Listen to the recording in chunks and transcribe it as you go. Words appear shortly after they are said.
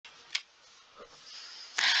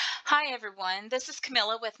Hi everyone, this is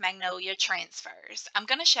Camilla with Magnolia Transfers. I'm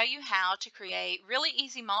going to show you how to create really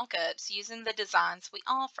easy mockups using the designs we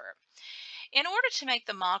offer. In order to make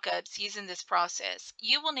the mockups using this process,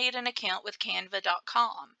 you will need an account with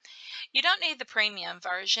Canva.com. You don't need the premium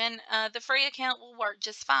version, the free account will work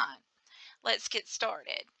just fine. Let's get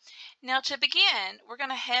started. Now to begin, we're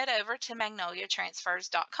going to head over to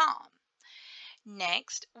magnoliatransfers.com.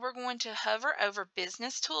 Next, we're going to hover over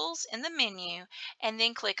Business Tools in the menu and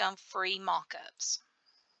then click on Free Mockups.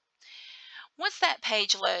 Once that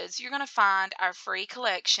page loads, you're going to find our free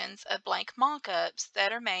collections of blank mockups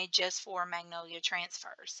that are made just for Magnolia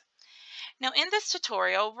Transfers. Now in this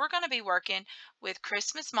tutorial, we're going to be working with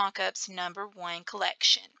Christmas Mockups #1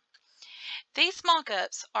 collection. These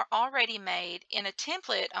mockups are already made in a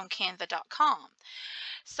template on canva.com.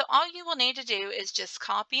 So all you will need to do is just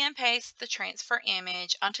copy and paste the transfer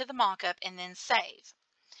image onto the mockup and then save.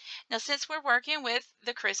 Now since we're working with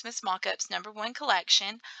the Christmas Mockups #1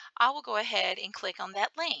 collection, I will go ahead and click on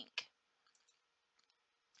that link.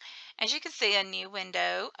 As you can see, a new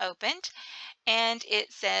window opened and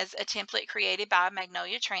it says a template created by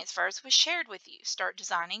Magnolia Transfers was shared with you. Start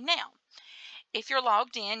designing now. If you're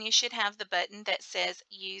logged in, you should have the button that says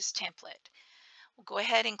Use Template. We'll go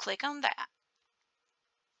ahead and click on that.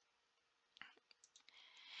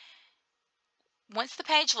 Once the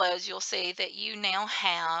page loads, you'll see that you now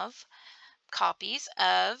have copies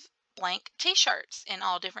of blank t-shirts in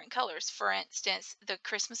all different colors. For instance, the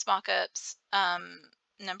Christmas Mockups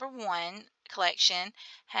 #1 collection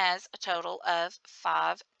has a total of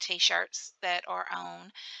 5 t-shirts that are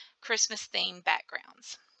on Christmas themed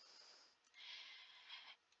backgrounds.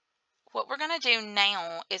 What we're going to do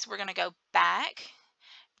now is we're going to go back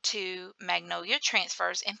to Magnolia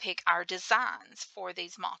Transfers and pick our designs for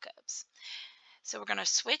these mockups. So we're going to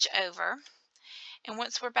switch over. And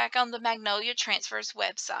once we're back on the Magnolia Transfers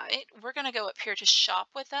website, we're going to go up here to Shop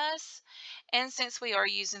with Us. And since we are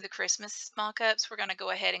using the Christmas mockups, we're going to go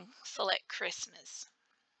ahead and select Christmas.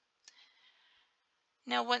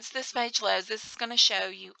 Now, once this page loads, this is going to show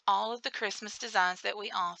you all of the Christmas designs that we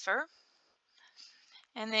offer.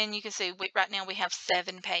 And then you can see right now we have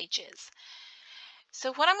 7 pages.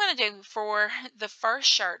 So what I'm going to do for the first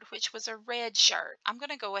shirt, which was a red shirt, I'm going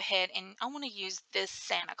to go ahead and I want to use this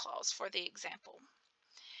Santa Claus for the example.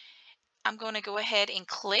 I'm going to go ahead and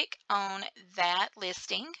click on that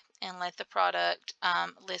listing and let the product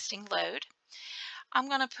listing load. I'm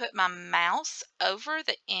going to put my mouse over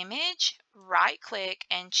the image, right click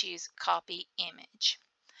and choose copy image.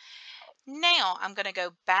 Now I'm going to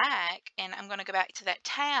go back and I'm going to go back to that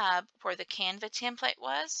tab where the Canva template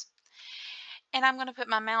was. And I'm going to put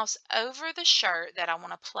my mouse over the shirt that I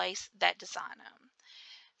want to place that design on.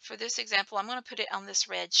 For this example, I'm going to put it on this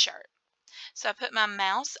red shirt. So I put my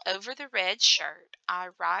mouse over the red shirt, I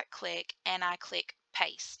right click and I click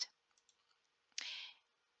paste.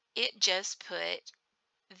 It just put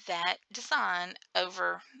that design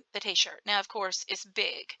over the t-shirt. Now of course it's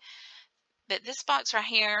big, but this box right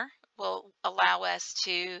here will allow us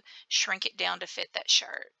to shrink it down to fit that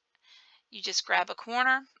shirt. You just grab a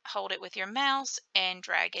corner, hold it with your mouse and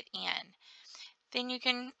drag it in. Then you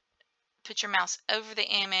can put your mouse over the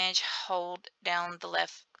image, hold down the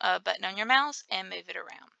left button on your mouse and move it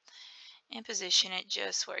around and position it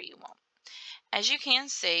just where you want. As you can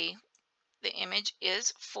see, the image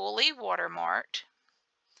is fully watermarked,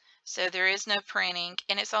 so there is no printing,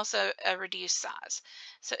 and it's also a reduced size.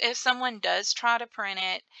 So if someone does try to print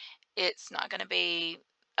it, it's not going to be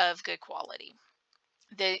of good quality.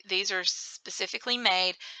 These are specifically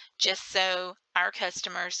made just so our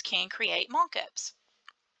customers can create mockups.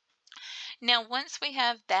 Now, once we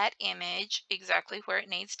have that image exactly where it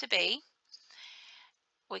needs to be,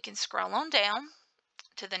 we can scroll on down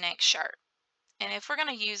to the next shirt. And if we're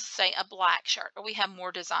going to use, say, a black shirt, or we have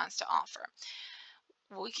more designs to offer,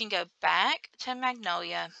 we can go back to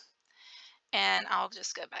Magnolia, and I'll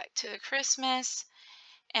just go back to Christmas,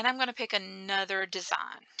 and I'm going to pick another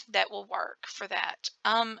design that will work for that.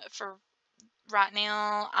 For right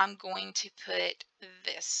now, I'm going to put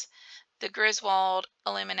this. The Griswold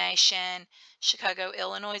Illumination, Chicago,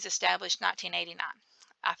 Illinois, established 1989.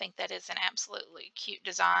 I think that is an absolutely cute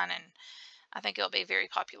design, and I think it'll be very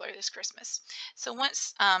popular this Christmas. So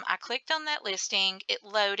once I clicked on that listing, it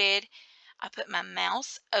loaded. I put my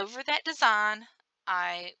mouse over that design.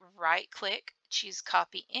 I right click, choose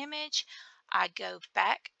copy image. I go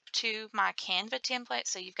back to my Canva template.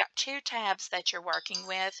 So you've got 2 tabs that you're working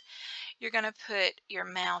with. You're going to put your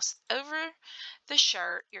mouse over the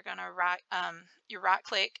shirt. You're going to right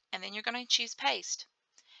click and then you're going to choose paste.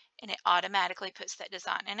 And it automatically puts that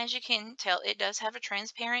design. And as you can tell, it does have a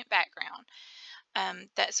transparent background.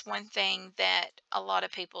 That's one thing that a lot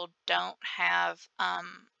of people don't have,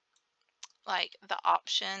 like the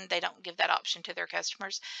option. They don't give that option to their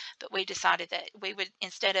customers. But we decided that we would,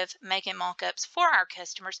 instead of making mock-ups for our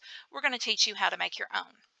customers, we're going to teach you how to make your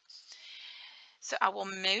own. So I will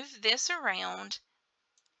move this around,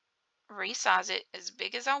 resize it as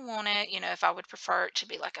big as I want it. You know, if I would prefer it to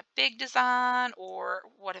be like a big design, or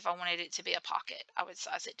what if I wanted it to be a pocket, I would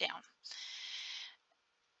size it down.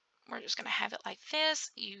 We're just going to have it like this.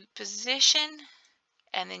 You position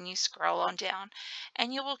and then you scroll on down,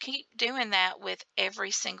 and you will keep doing that with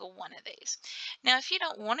every single one of these. Now, if you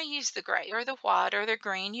don't want to use the gray or the white or the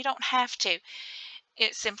green, you don't have to.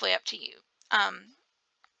 It's simply up to you.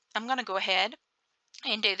 I'm going to go ahead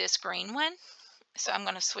and do this green one. So I'm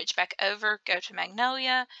going to switch back over, go to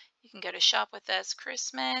Magnolia. You can go to Shop with Us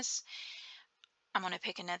Christmas. I'm going to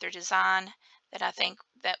pick another design that I think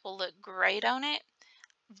that will look great on it.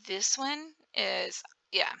 This one is,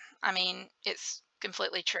 yeah, I mean, it's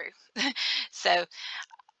completely true. So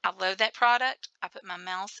I load that product, I put my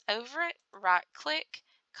mouse over it, right click,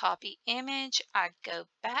 copy image, I go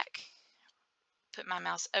back, put my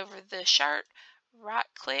mouse over the shirt, right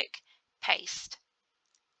click, paste.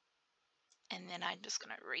 And then I'm just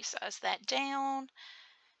going to resize that down,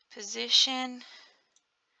 position,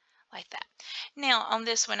 like that. Now on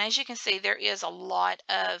this one, as you can see, there is a lot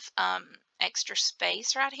of extra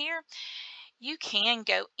space right here. You can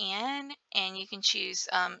go in and you can choose,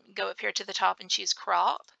 go up here to the top and choose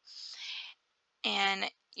crop. And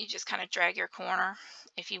you just kind of drag your corner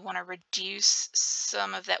if you want to reduce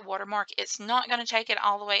some of that watermark. It's not going to take it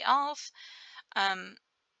all the way off.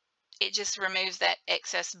 It just removes that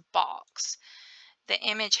excess box. The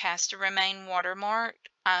image has to remain watermarked,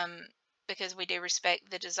 because we do respect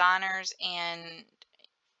the designers, and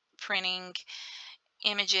printing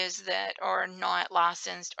images that are not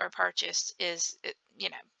licensed or purchased is, you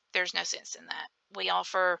know, there's no sense in that. We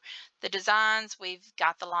offer the designs, we've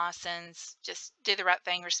got the license. Just do the right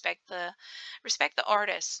thing, respect the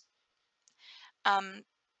artist.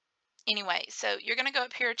 Anyway, so you're going to go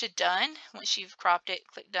up here to done. Once you've cropped it,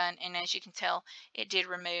 click done, and as you can tell, it did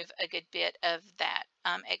remove a good bit of that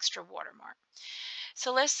extra watermark.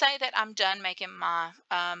 So let's say that I'm done making my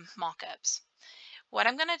mock-ups. What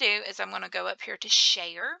I'm going to do is I'm going to go up here to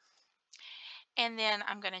share, and then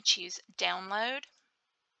I'm going to choose download.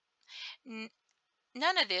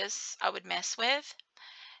 None of this I would mess with.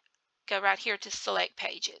 Go right here to select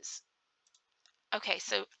pages. Okay,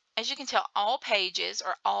 so as you can tell, all pages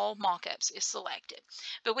or all mockups is selected,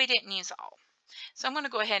 but we didn't use all. So I'm going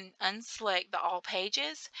to go ahead and unselect the all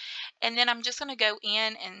pages, and then I'm just going to go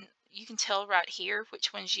in, and you can tell right here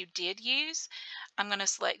which ones you did use. I'm going to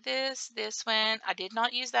select this one. I did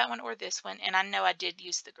not use that one or this one, and I know I did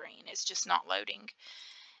use the green. It's just not loading,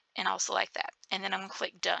 and I'll select that, and then I'm going to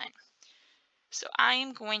click done. So I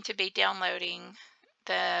am going to be downloading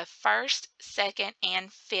the first, second,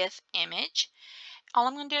 and fifth image. All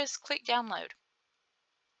I'm going to do is click download.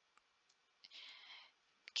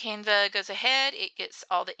 Canva goes ahead, it gets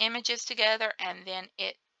all the images together, and then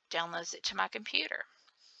it downloads it to my computer.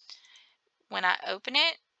 When I open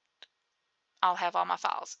it, I'll have all my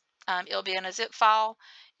files. It'll be in a zip file.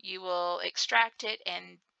 You will extract it,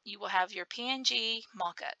 and you will have your PNG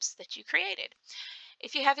mockups that you created.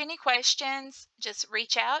 If you have any questions, just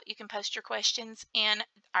reach out. You can post your questions in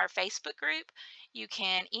our Facebook group. You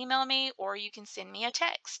can email me, or you can send me a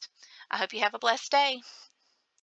text. I hope you have a blessed day.